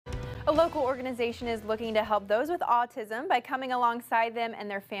A local organization is looking to help those with autism by coming alongside them and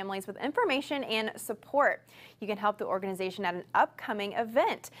their families with information and support. You can help the organization at an upcoming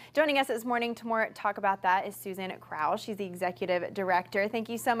event. Joining us this morning to more talk about that is Susan Krause. She's the executive director. Thank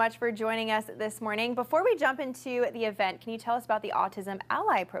you so much for joining us this morning. Before we jump into the event, can you tell us about the Autism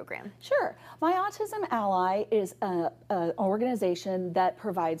Ally program? Sure. My Autism Ally is an organization that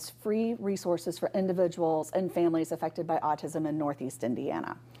provides free resources for individuals and families affected by autism in Northeast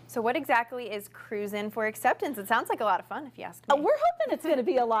Indiana. So what exactly is Cruisin for Acceptance? It sounds like a lot of fun, if you ask me. We're hoping it's going to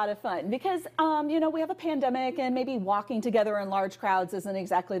be a lot of fun because, you know, we have a pandemic and maybe walking together in large crowds isn't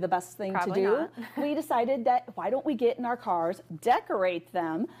exactly the best thing to do. Not. We decided that why don't we get in our cars, decorate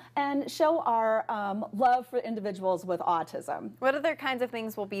them, and show our love for individuals with autism. What other kinds of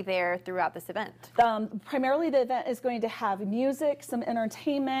things will be there throughout this event? Primarily the event is going to have music, some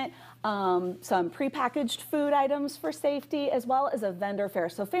entertainment, some prepackaged food items for safety, as well as a vendor fair.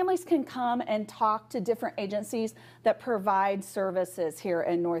 So families can come and talk to different agencies that provide services here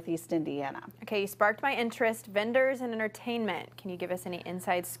in Northeast Indiana. Okay, you sparked my interest. Vendors and entertainment. Can you give us any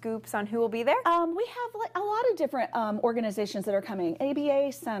inside scoops on who will be there? We have a lot of different organizations that are coming.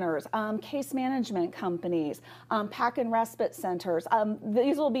 ABA centers, case management companies, PAC and respite centers.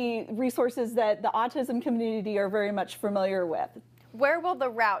 These will be resources that the autism community are very much familiar with. Where will the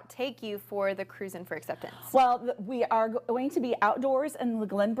route take you for the Cruisin for Acceptance? Well, we are going to be outdoors in the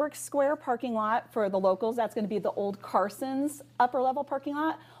Glenbrook Square parking lot for the locals. That's going to be the old Carson's upper level parking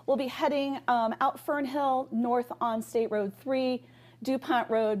lot. We'll be heading out Fern Hill, north on State Road 3, DuPont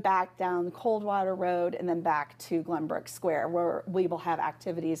Road, back down Coldwater Road, and then back to Glenbrook Square, where we will have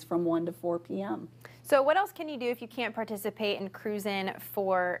activities from 1 to 4 p.m. So what else can you do if you can't participate in Cruisin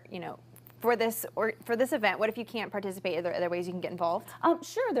for, for this event? What if you can't participate? Are there other ways you can get involved?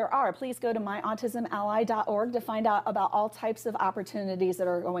 Sure, there are. Please go to myautismally.org to find out about all types of opportunities that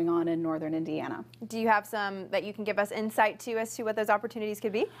are going on in Northern Indiana. Do you have some that you can give us insight to as to what those opportunities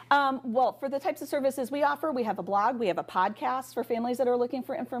could be? Well, for the types of services we offer, we have a blog, we have a podcast for families that are looking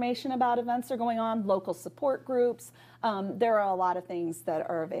for information about events that are going on, local support groups. There are a lot of things that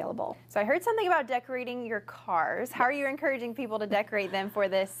are available. So I heard something about decorating your cars. How are you encouraging people to decorate them for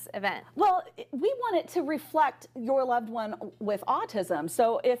this event? Well, we want it to reflect your loved one with autism.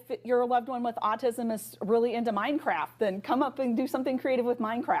 So if your loved one with autism is really into Minecraft, then come up and do something creative with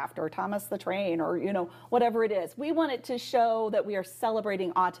Minecraft or Thomas the Train or, whatever it is. We want it to show that we are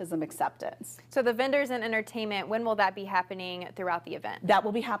celebrating autism acceptance. So the vendors and entertainment, when will that be happening throughout the event? That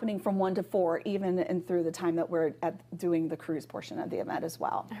will be happening from 1 to 4, even and through the time that we're doing the cruise portion of the event as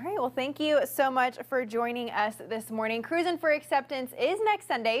well. All right, well, thank you so much for joining us this morning. Cruisin for Acceptance is next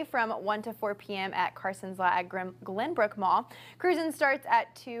Sunday from 1 to 4 p.m. at Carson's Lot at Glenbrook Mall. Cruisin starts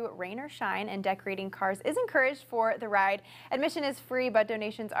at 2, rain or shine, and decorating cars is encouraged for the ride. Admission is free, but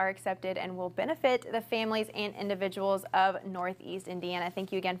donations are accepted and will benefit the families and individuals of Northeast Indiana.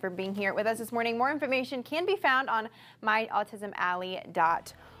 Thank you again for being here with us this morning. More information can be found on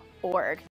myautismally.org.